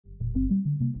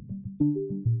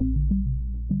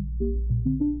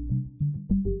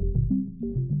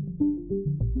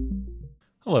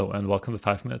Hello and welcome to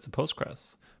 5 Minutes of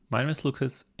Postgres. My name is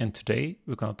Lucas, and today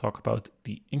we're going to talk about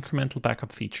the incremental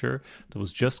backup feature that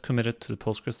was just committed to the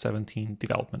Postgres 17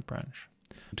 development branch.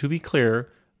 To be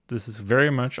clear, this is very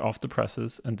much off the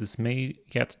presses, and this may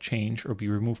yet change or be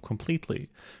removed completely.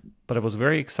 But I was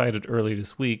very excited earlier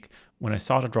this week when I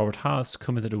saw that Robert Haas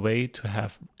committed a way to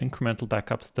have incremental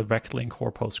backups directly in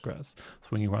core Postgres. So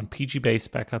when you run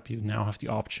PG-based backup, you now have the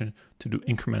option to do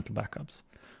incremental backups.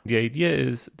 The idea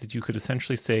is that you could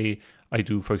essentially say, I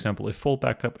do, for example, a full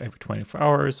backup every 24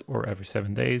 hours or every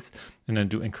 7 days, and then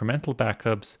do incremental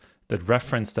backups that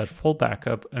reference that full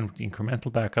backup, and the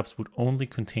incremental backups would only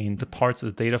contain the parts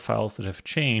of the data files that have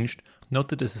changed. Note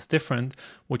that this is different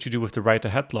what you do with the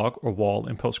write-ahead log or wall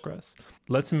in Postgres.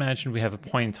 Let's imagine we have a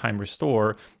point-in-time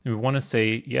restore, and we want to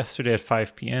say, yesterday at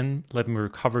 5 p.m., let me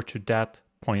recover to that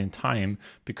point in time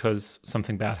because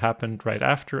something bad happened right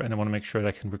after, and I want to make sure that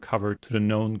I can recover to the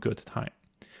known good time.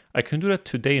 I can do that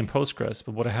today in Postgres,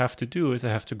 but what I have to do is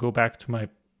I have to go back to my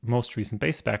most recent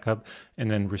base backup and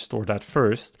then restore that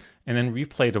first, and then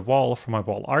replay the wall from my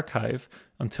wall archive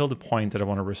until the point that I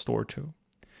want to restore to.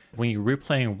 When you're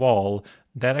replaying wall,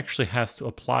 that actually has to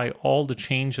apply all the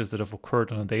changes that have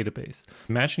occurred on a database.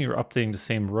 Imagine you're updating the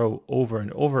same row over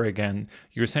and over again.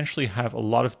 You essentially have a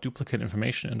lot of duplicate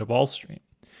information in the wall stream.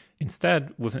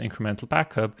 Instead, with an incremental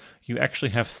backup, you actually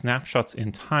have snapshots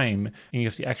in time, and you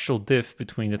have the actual diff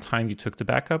between the time you took the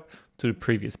backup to the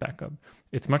previous backup.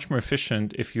 It's much more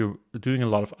efficient if you're doing a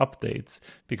lot of updates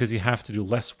because you have to do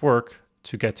less work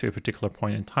to get to a particular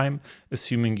point in time,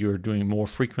 assuming you're doing more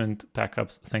frequent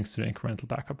backups thanks to the incremental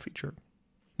backup feature.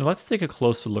 Now let's take a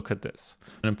closer look at this.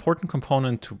 An important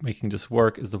component to making this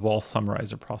work is the wall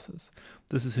summarizer process.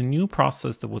 This is a new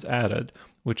process that was added,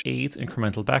 which aids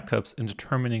incremental backups in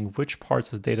determining which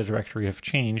parts of the data directory have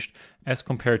changed as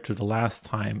compared to the last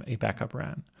time a backup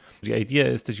ran. The idea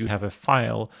is that you have a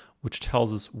file which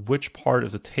tells us which part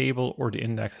of the table or the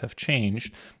index have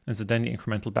changed, and so then the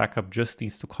incremental backup just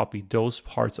needs to copy those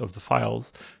parts of the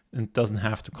files and doesn't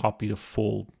have to copy the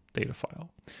full data file.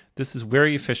 This is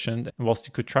very efficient, and whilst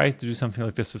you could try to do something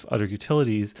like this with other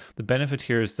utilities, the benefit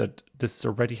here is that this is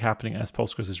already happening as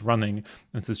Postgres is running,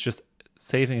 and so it's just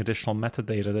saving additional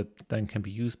metadata that then can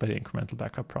be used by the incremental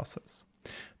backup process.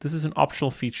 This is an optional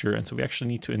feature, and so we actually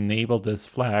need to enable this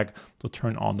flag to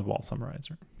turn on the wall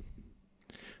summarizer.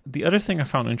 The other thing I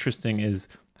found interesting is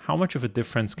how much of a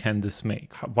difference can this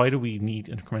make? Why do we need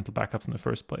incremental backups in the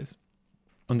first place?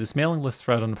 On this mailing list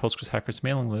thread on the Postgres-hackers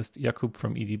mailing list, Jakub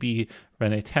from EDB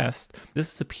ran a test.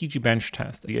 This is a PG bench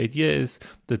test. The idea is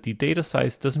that the data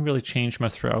size doesn't really change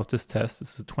much throughout this test.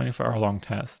 This is a 24-hour-long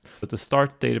test. But the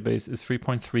start database is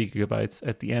 3.3 gigabytes.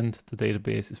 At the end, the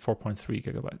database is 4.3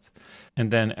 gigabytes. And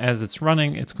then as it's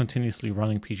running, it's continuously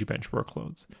running PG bench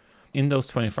workloads. In those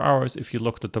 24 hours, if you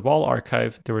looked at the wall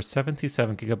archive, there were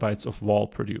 77 gigabytes of wall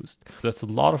produced. That's a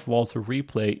lot of wall to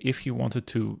replay if you wanted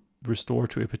to restore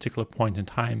to a particular point in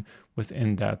time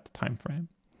within that time frame.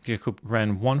 Jakub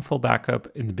ran one full backup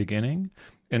in the beginning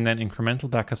and then incremental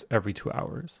backups every 2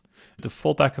 hours. The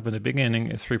full backup in the beginning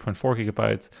is 3.4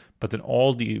 gigabytes, but then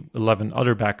all the 11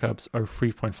 other backups are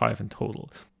 3.5 in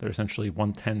total. They're essentially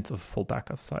 1/10 of full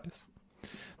backup size.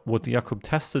 What Jakub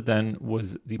tested then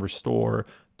was the restore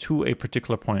to a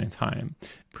particular point in time.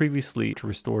 Previously, to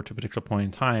restore to a particular point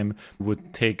in time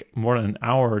would take more than an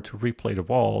hour to replay the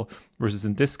wall, versus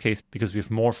in this case, because we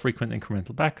have more frequent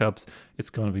incremental backups,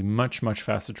 it's going to be much, much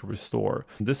faster to restore.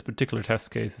 In this particular test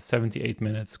case is 78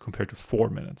 minutes compared to 4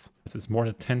 minutes. This is more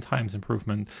than 10 times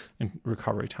improvement in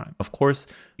recovery time. Of course,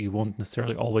 you won't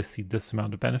necessarily always see this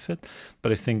amount of benefit,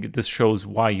 but I think this shows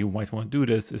why you might want to do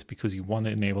this is because you want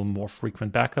to enable more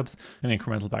frequent backups, and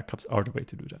incremental backups are the way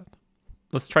to do that.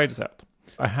 Let's try this out.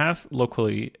 I have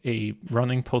locally a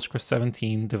running Postgres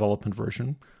 17 development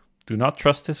version. Do not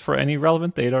trust this for any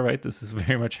relevant data, right? This is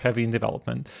very much heavy in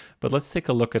development, but let's take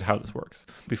a look at how this works.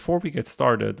 Before we get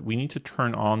started, we need to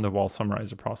turn on the wall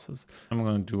summarizer process. I'm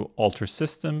going to do alter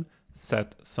system,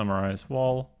 set summarize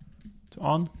wall to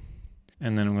on,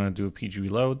 and then I'm going to do a pg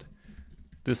reload.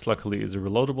 This luckily is a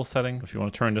reloadable setting. If you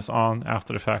want to turn this on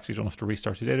after the fact, you don't have to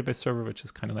restart your database server, which is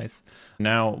kind of nice.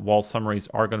 Now, wall summaries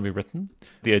are going to be written.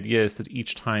 The idea is that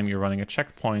each time you're running a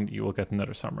checkpoint, you will get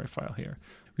another summary file here.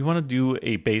 We want to do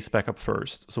a base backup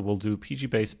first. So we'll do pg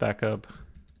base backup,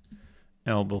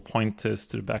 and we'll point this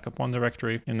to the backup one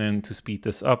directory. And then to speed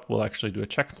this up, we'll actually do a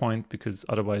checkpoint because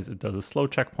otherwise it does a slow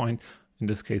checkpoint. In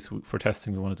this case, for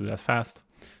testing, we want to do that fast.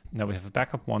 Now we have a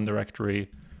backup one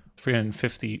directory,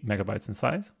 350 megabytes in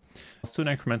size. Let's do an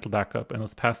incremental backup, and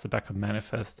let's pass the backup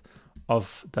manifest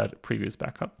of that previous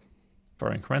backup. For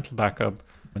our incremental backup,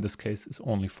 in this case, is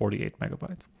only 48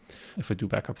 megabytes. If I do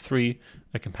backup 3,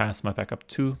 I can pass my backup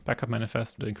 2 backup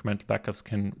manifest. The incremental backups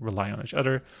can rely on each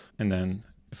other. And then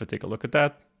if I take a look at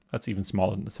that, that's even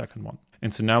smaller than the second one.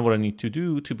 And so now what I need to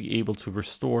do to be able to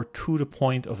restore to the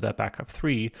point of that backup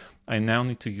 3, I now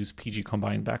need to use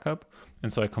pg-combine backup.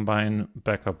 And so I combine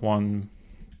backup 1,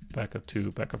 backup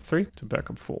 2, backup 3 to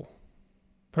backup full.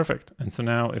 Perfect. And so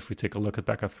now if we take a look at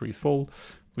backup 3 full,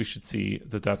 we should see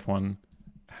that that one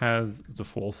has the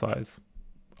full size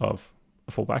of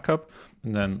a full backup.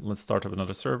 And then let's start up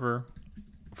another server.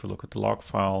 If we look at the log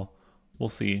file, we'll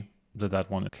see that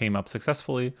that one came up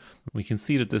successfully. We can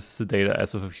see that this is the data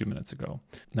as of a few minutes ago.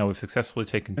 Now we've successfully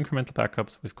taken incremental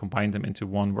backups, we've combined them into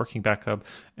one working backup,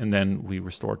 and then we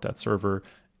restored that server.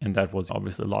 And that was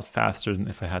obviously a lot faster than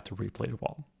if I had to replay the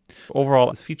wall. Overall,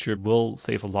 this feature will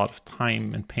save a lot of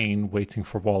time and pain waiting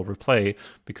for wall replay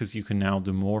because you can now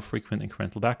do more frequent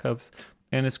incremental backups.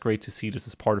 And it's great to see this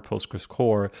as part of Postgres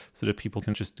core so that people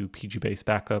can just do PG-based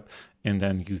backup and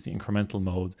then use the incremental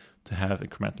mode to have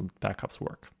incremental backups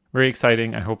work. Very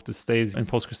exciting. I hope this stays in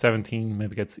Postgres 17,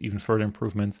 maybe gets even further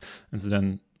improvements. And so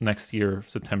then next year,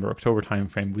 September, October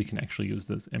timeframe, we can actually use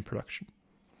this in production.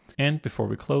 And before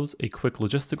we close, a quick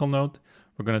logistical note.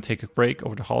 We're going to take a break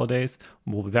over the holidays.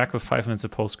 We'll be back with 5 Minutes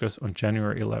of Postgres on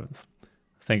January 11th.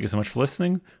 Thank you so much for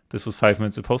listening. This was 5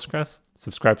 Minutes of Postgres.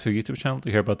 Subscribe to our YouTube channel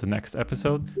to hear about the next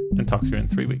episode, and talk to you in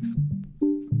 3 weeks.